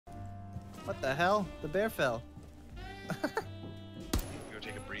What the hell? The bear fell. You go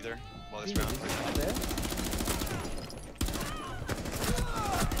take a breather while this round.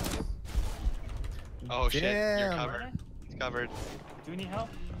 Oh shit, you're covered. He's covered. Do we need help?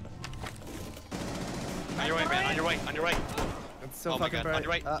 On your right, man. On your right. On your right. It's so oh my fucking god. bright. On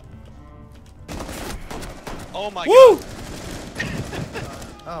your right. Oh my Woo!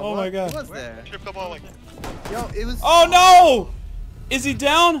 god. Oh my god. Who was there? Tripped up all like. Yo, it was. Oh no! Is he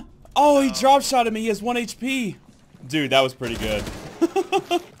down? Oh, he drop shot at me. He has 1 HP. Dude, that was pretty good.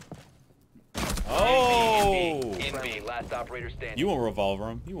 Oh! Last operator standing. You won't revolver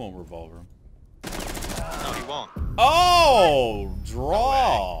him. You won't revolver him. No, he won't. Oh!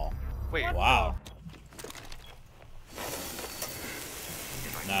 Draw! No wait. Wow.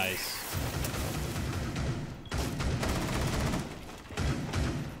 Nice.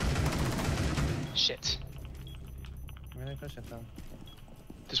 Shit. Where did I push it though?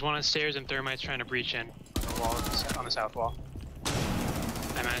 There's one on the stairs and Thermite's trying to breach in on the wall on the south wall.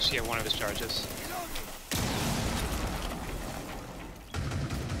 I managed to get one of his charges.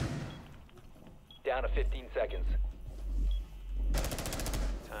 Down to 15 seconds.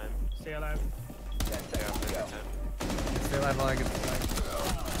 Time. Stay alive. 10 seconds to go. Stay alive while I get the flag.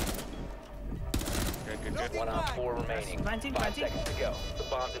 Good, good, good. 1 on 4 remaining. 19, 5 19. seconds to go. The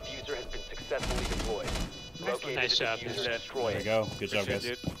bomb diffuser has been successfully deployed. Located Nice the job, diffuser, dude. destroy There you it. go. Good job, Appreciate guys.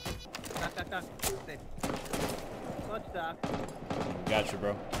 it, dude. Gotcha,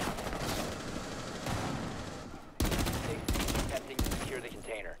 bro. Attempting to secure the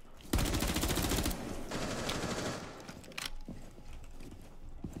container.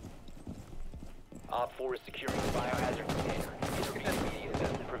 Op 4 is securing the biohazard container. Intervene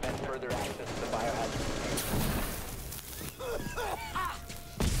immediately to prevent further access to the biohazard container.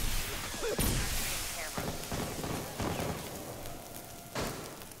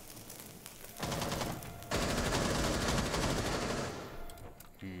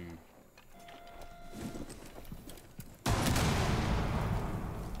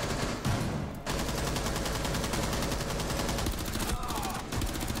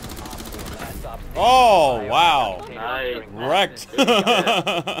 Oh, wow. Nice. Wrecked.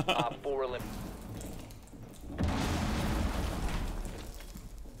 Op 4 eliminated.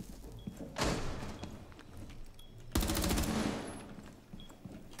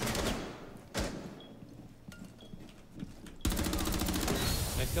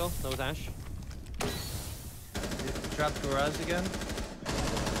 Nice kill. That was Ash. Trapped garage again.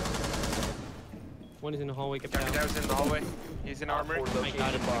 One is in the hallway. Get That down. was in the hallway. He's in armor. Op 4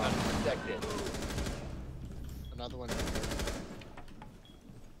 located bomb. Protected. Another one.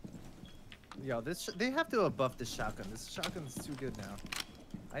 Yo, they have to have buffed this shotgun. This shotgun's too good now.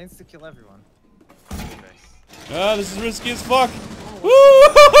 I insta kill everyone. Ah, this is risky as fuck. Woo!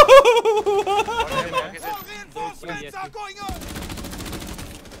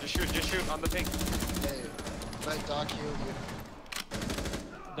 Just shoot on the ping. Hey, let Doc heal you.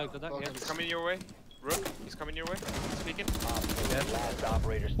 Doug, yeah. He's coming your way. Rook, he's coming your way. He's speaking. Op 4 last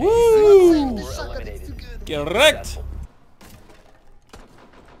operator standing. Woo! Op 4 eliminated. Get wrecked.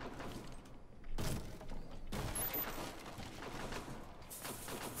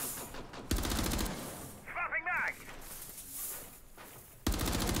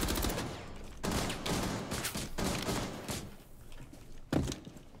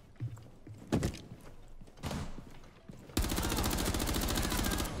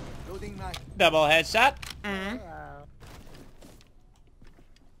 Double headshot.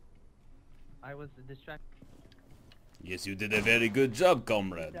 I was distracted. Yes, you did a very good job,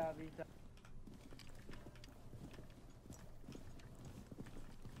 comrade.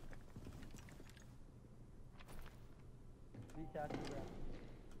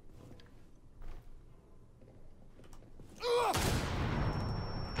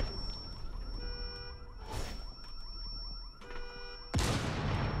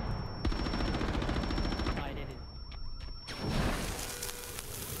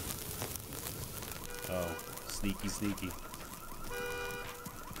 Oh, sneaky, sneaky.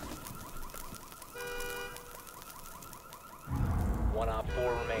 One Op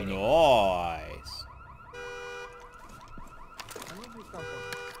 4 remaining. Nice.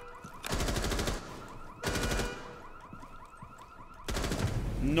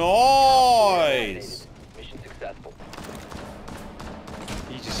 Nice. Mission successful.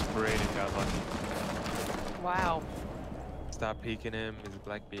 He just sprayed and got lucky. Wow. Stop peeking him. He's a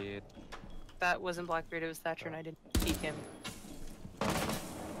Blackbeard. That wasn't Blackbeard, it was Thatcher, and I didn't peek him.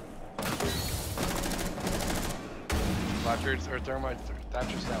 Blackbeard's or Thermite.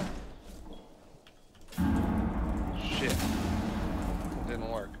 Thatcher's down. Shit. Didn't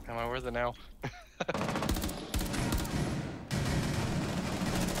work. Am I worth it now?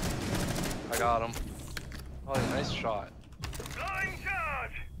 I got him. Oh, nice shot.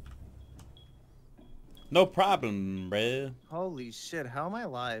 No problem, bruh. Holy shit, how am I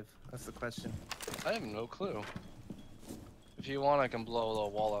alive? That's the question. I have no clue. If you want, I can blow a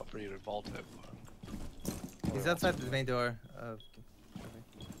little wall up for you to vault it. He's outside the main door.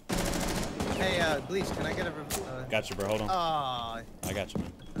 Hey, Bleach, can I get a... Got you, bro. Hold on. Aw. I got you,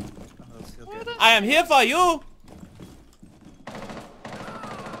 man. Oh, I am here for you.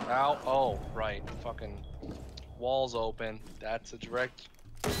 Ow. Oh, right. Fucking wall's open. That's a direct...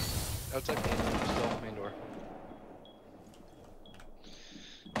 Outside main door. Still main door.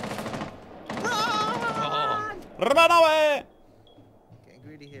 Run away. Getting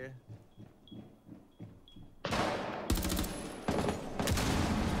greedy here.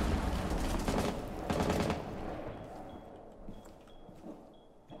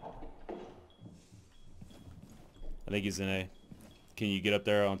 I think he's in A. Can you get up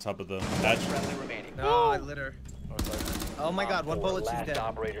there on top of the hatch? Friendly remaining. No, I lit her. Oh my god, one Op 4, bullet, she's last dead.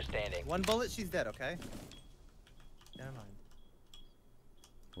 operator standing. One bullet, she's dead, okay? Never mind.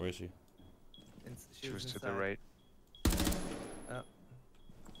 Where is she? She was to inside. the right. Oh.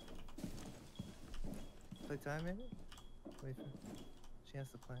 Play time, maybe? Wait for... She has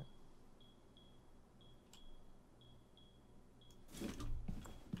to plant.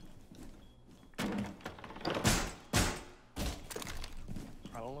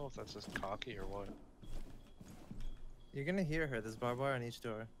 I don't know if that's just cocky or what. You're gonna hear her. There's barbed wire on each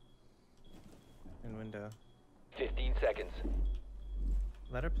door. And window. 15 seconds.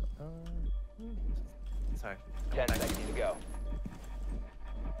 Let her... Sorry. 10 seconds to go.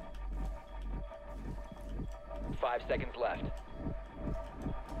 5 seconds left.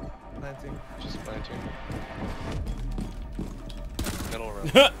 Planting. Just planting. Middle room.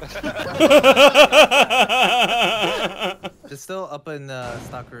 Just still up in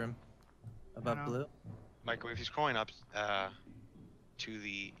stock room. Above blue. Microwave, he's crawling up to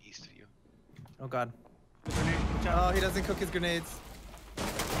the east of you. Oh god. Oh, he doesn't cook his grenades.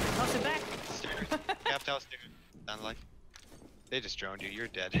 Toss it back. Stairs. Capped out stairs. Sound like. They just droned you. You're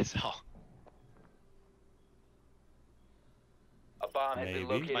dead as hell. A bomb has been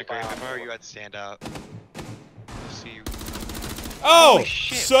Maybe. located by Microwave, Op if I were 4. you, I'd stand out. See you. Oh, Holy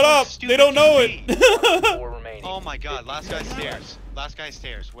shit, shut how up. stupid They don't know can you it. 4 remaining. Oh my god, 15 last guy's seconds left. stairs. Last guy's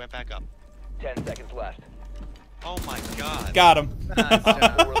stairs. Went back up. 10 seconds left. Oh my god. Got him. Nice Op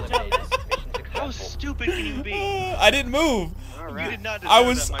job. 4 eliminated. Mission How successful. stupid can you be? I didn't move. You did not deserve I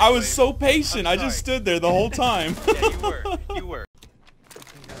was that, I was Microwave. so patient. I'm I just sorry. stood there the whole time. Yeah, you were. You were.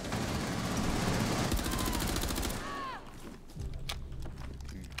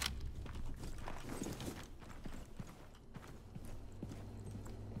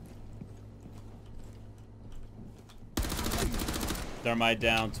 Thermite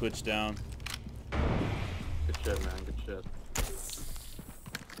down, Twitch down. Good shit, man. Good shit.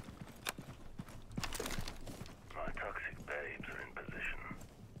 My toxic babes are in position.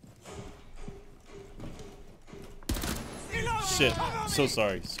 Shit. So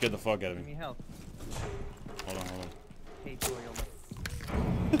sorry. Scared the fuck out of Give me me. help. Hold on, hold on. Hey, Toriel.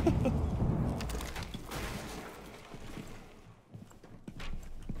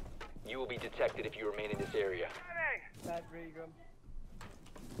 You will be detected if you remain in this area.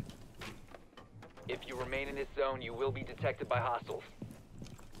 If you remain in this zone, you will be detected by hostiles.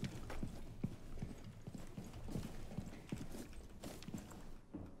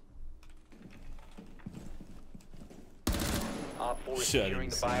 Op 4 is Shit, I securing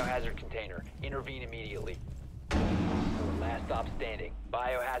the didn't see biohazard container. Intervene immediately. Last stop standing.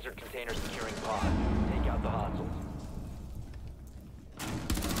 Biohazard container securing pod. Take out the hostiles.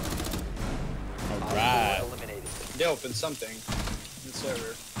 Op 4 Alright. eliminated. They opened something. In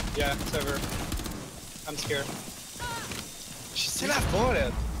server. Yeah, server. I'm scared. She still has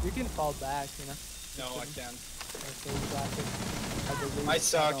bullet. You can fall back, you know. No, I can't. I I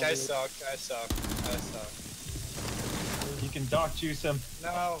suck. I suck. I suck. I suck. You can dock juice him.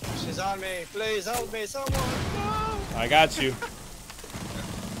 No, she's on me. Please help me, someone. No. I got you.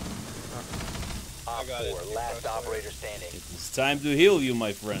 Op got 4, it. last operator standing. It's time to heal you,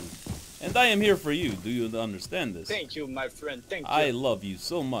 my friend. And I am here for you. Do you understand this? Thank you, my friend. Thank you. I love you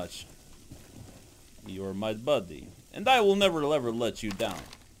so much. You're my buddy. And I will never ever let you down.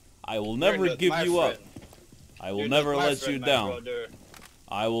 I will never You're not give my you up. friend. I will You're never not my let friend, you my down. brother.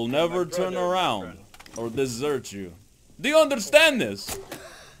 I will You're never my turn brother, my around friend. or desert you. Do you understand this?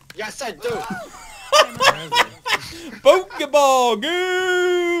 Yes, I do. Pokeball,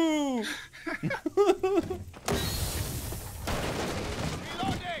 goo!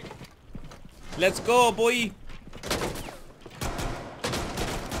 Let's go, boy.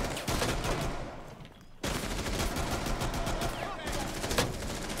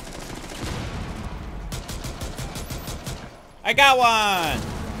 I got one.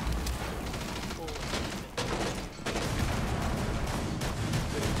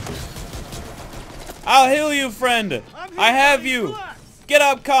 I'll heal you, friend. I have you. Get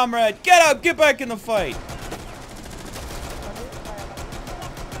up, comrade. Get up. Get back in the fight.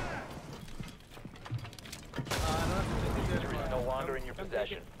 The diffuser is no longer in your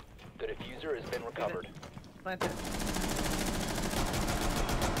possession. The diffuser has been recovered. Plant it.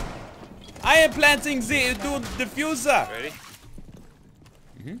 I am planting the diffuser. Ready?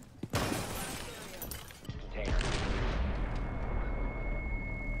 Container.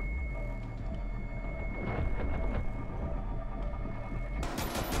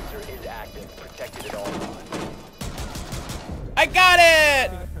 Diffuser is active, protected at all times. I got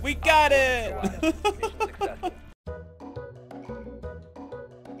it. We got it. Mission